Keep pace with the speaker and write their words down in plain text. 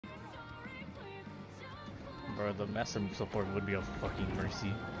Bro, the master support would be a fucking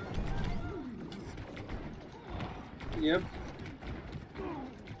mercy. Yep.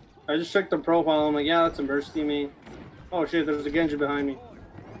 I just checked the profile. I'm like, yeah, that's a mercy main. Oh shit, there's a Genji behind me.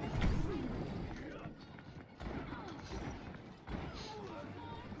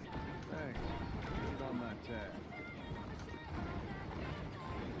 Thanks. Put on my tag.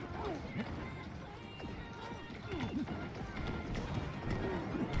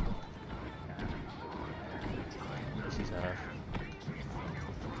 She's half.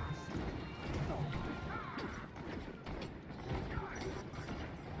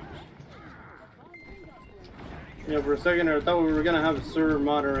 Yeah, for a second I thought we were gonna have a server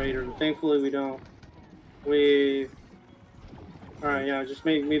moderator, but thankfully we don't. We... Alright, yeah, just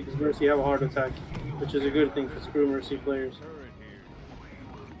made this Mercy have a heart attack, which is a good thing for screw Mercy players.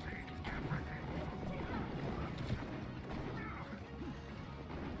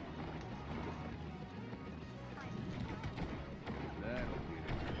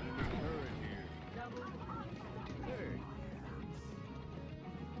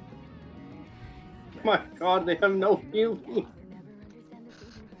 My god, they have no healing.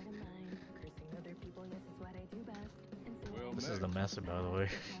 This is the master, by the way.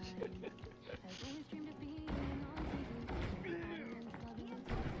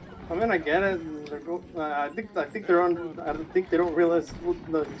 I mean, I get it. I think they're on. I don't think they don't realize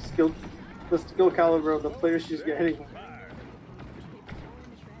the skill caliber of the players she's getting.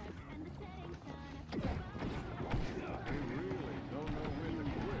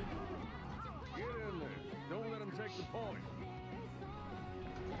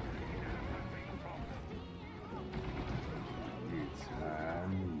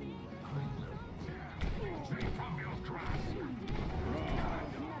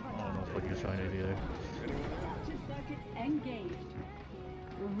 Engaged.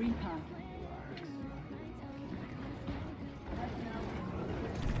 Reaper.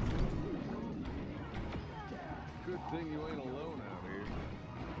 Good thing you ain't alone out here.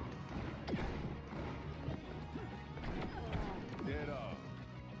 Dead off.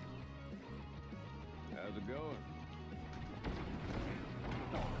 How's it going?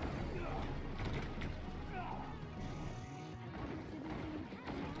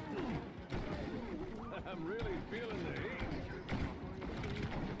 I'm really feeling the heat.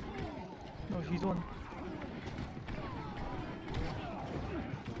 No, she's on.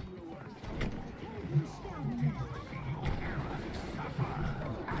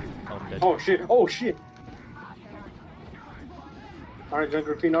 Oh shit! Oh shit! Alright,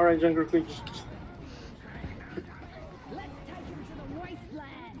 Junker Queen. Alright, Junker Queen. Let's take him to the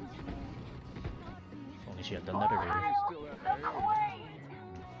wasteland. Only she had done that earlier.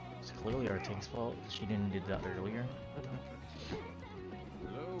 It's clearly our tank's fault. She didn't do that earlier.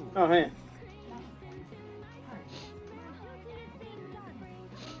 Oh hey.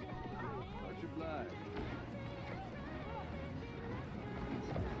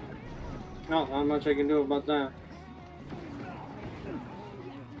 No, not much I can do about that.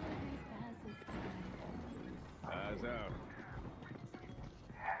 Eyes out.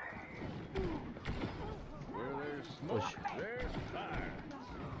 Where there's smoke, there's fire.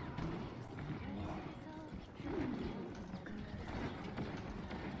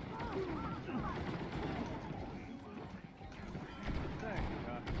 Thanks,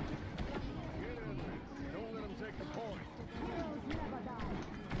 Doc. Get in there. Don't let them take the point.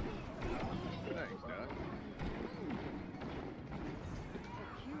 Thanks, Doc.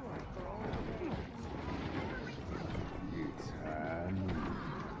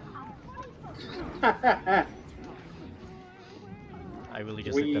 I really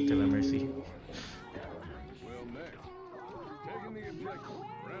just looked up to the mercy. Well, next. Taking the objective.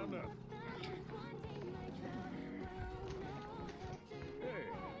 Round up. Hey.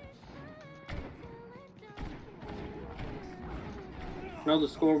 No, the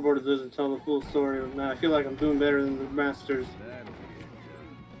scoreboard doesn't tell the full story. Man, I feel like I'm doing better than the Masters. That'll be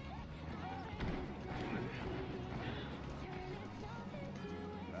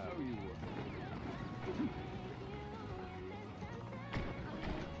how you were.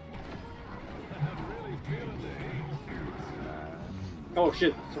 I'm really feeling the heat. Oh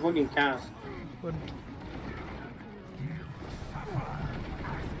shit, it's a fucking cast. What?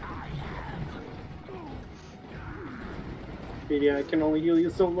 Yeah, I can only heal you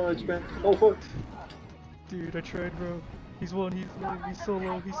so much, man. Oh fuck. Dude, I tried, bro. He's one, he's low, he's so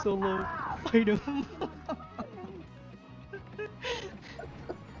low, he's so low. Fight him. Don't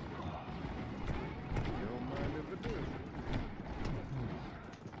mind if I do.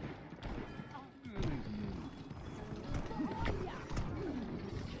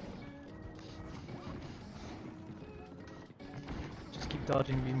 keep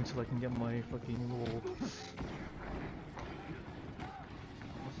dodging beams so I can get my fucking little...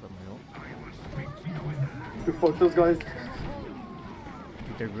 What's up, man? Fuck those guys.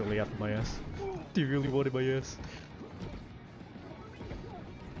 They're really after my ass. They really wanted my ass.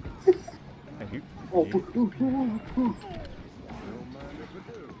 Thank you. Oh, Thank you. Don't mind if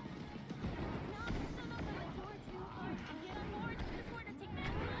I do.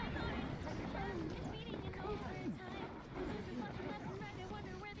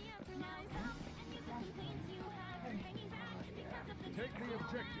 Take the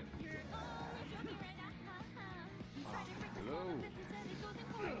objective. Hello.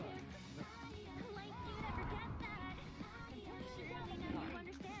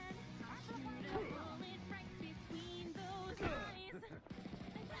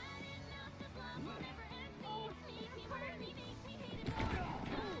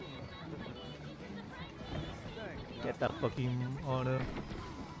 Get that fucking honor.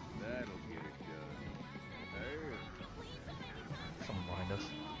 That'll get it done. There. Someone behind us.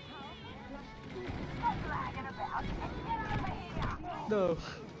 No!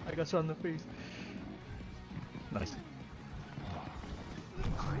 I got shot in the face. Nice.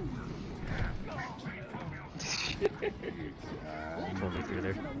 Totally through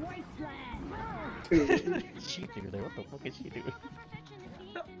there. She threw there, what the fuck is she doing?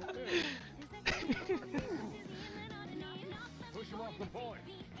 Push him off the point.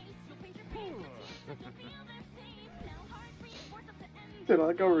 dude, I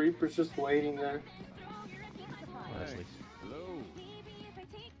like how Reaper's just waiting there. Honestly. Hello.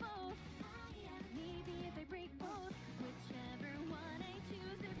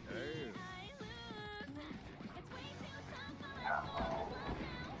 Hey.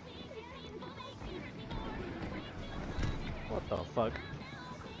 What the fuck? That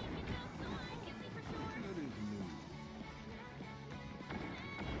is new.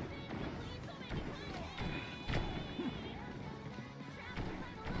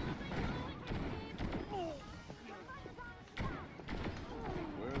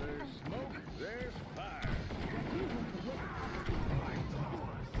 Where there's smoke, there's fire.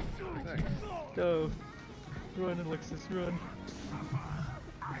 Thanks. Go! Run, Alexis, run!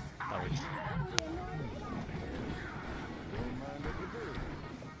 Alright. Don't mind if I do.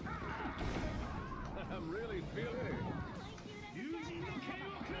 I'm really feeling it.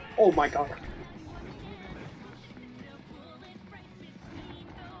 Oh my god.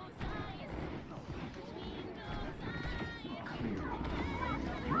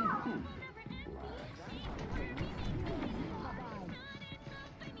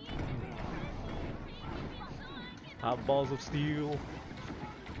 Hot balls of steel!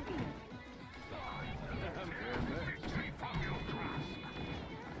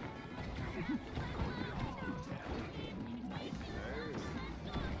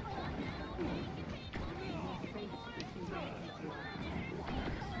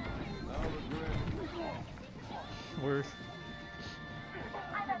 Worse.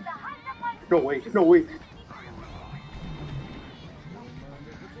 No wait, no wait.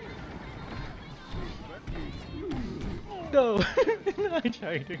 No! I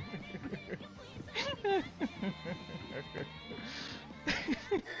tried to.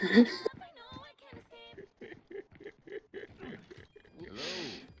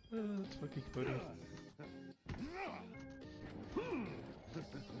 Oh, that's fucking funny.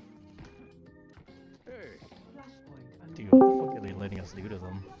 Hey, Dude, what the fuck are they letting us do to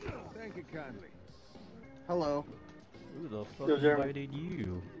them? thank you kindly. Hello, Who the fuck Yo, Jeremy. invited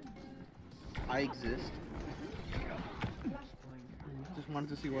you? I exist. Just wanted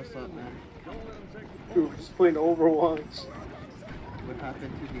to see what's up, man. Don't let him take the Dude, we're just playing Overwatch. What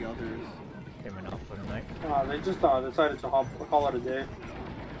happened to the others? They went out for the night. They just decided to call it a day.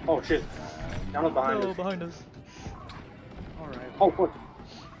 Oh shit. Down behind No, us. behind us. Alright. Oh fuck.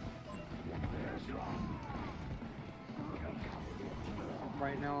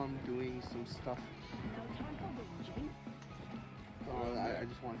 Right now I'm doing some stuff. I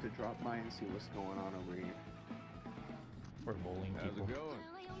just wanted to drop by and see what's going on over here. We're bowling How's people. it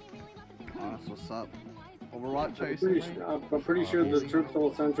going? So what's up? Overwatch, I I'm pretty, assume, right? I'm pretty sure the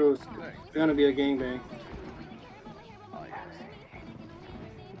Triple Central is gonna be a gangbang. Oh, yes.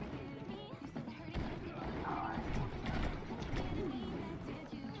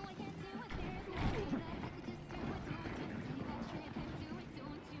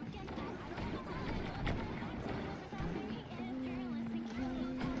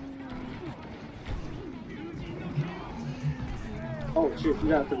 Oh shit, you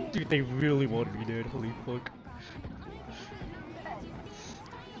have to. Dude, they really wanted me dead, holy fuck.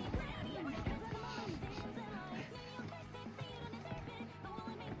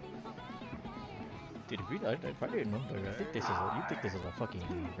 Dude, if I didn't remember, I think this is you think this is a fucking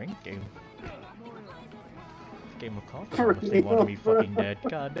ranked game. Game of confidence if they wanted me fucking dead.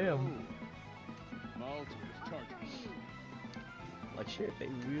 God damn. Like shit, they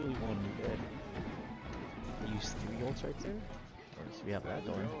really wanted me dead. They used 3 ults right there? Or so we have that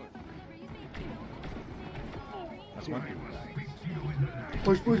going. That's one.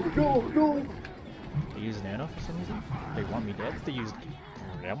 Push, go, go! They use Nano for some reason? They want me dead? They use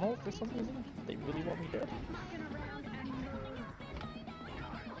Grandma for some reason? They really want me dead?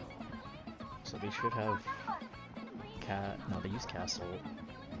 So they should have no, they use Castle.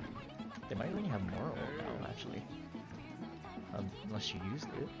 They might only have more ult now, actually. Unless you used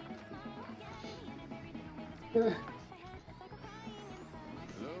it. Hello.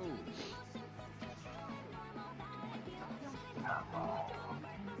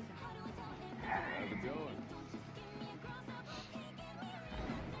 How's it going?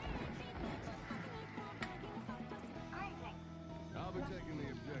 I'll be taking the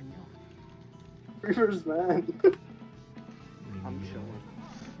objective. Reverse man. I'm chilling.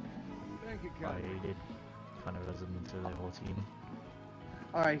 Thank you, I Captain. did kind of resident to the whole team.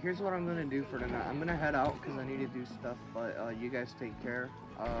 Alright, here's what I'm gonna do for tonight. I'm gonna head out because I need to do stuff, but you guys take care.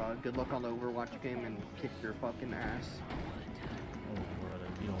 Good luck on the Overwatch game and kick your fucking ass. Oh, brother,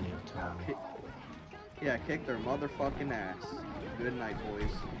 you don't need to tell me. Yeah, kick their motherfucking ass. Good night,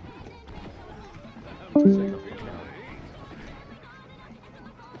 boys.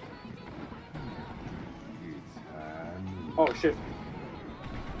 Oh shit.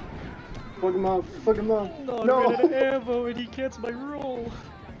 Fuck him up, fuck him up. No, No! I ran out of ammo and he cancelled my roll.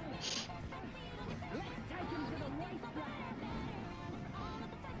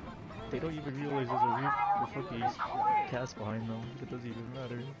 They don't even realize there's a roof or fucking cast behind them. It doesn't even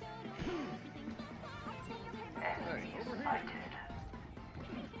matter. Hey, over here.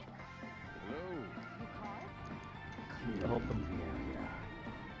 Hello. Help them.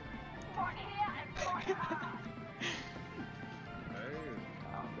 Hey.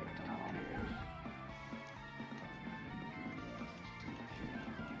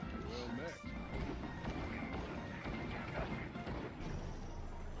 Well met.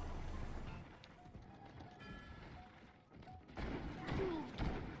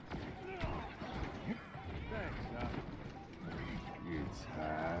 Thanks, Doc. It's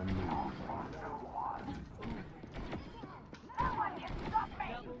time.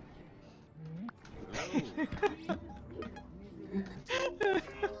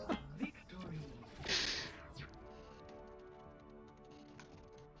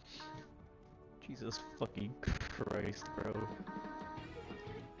 Jesus fucking Christ, bro.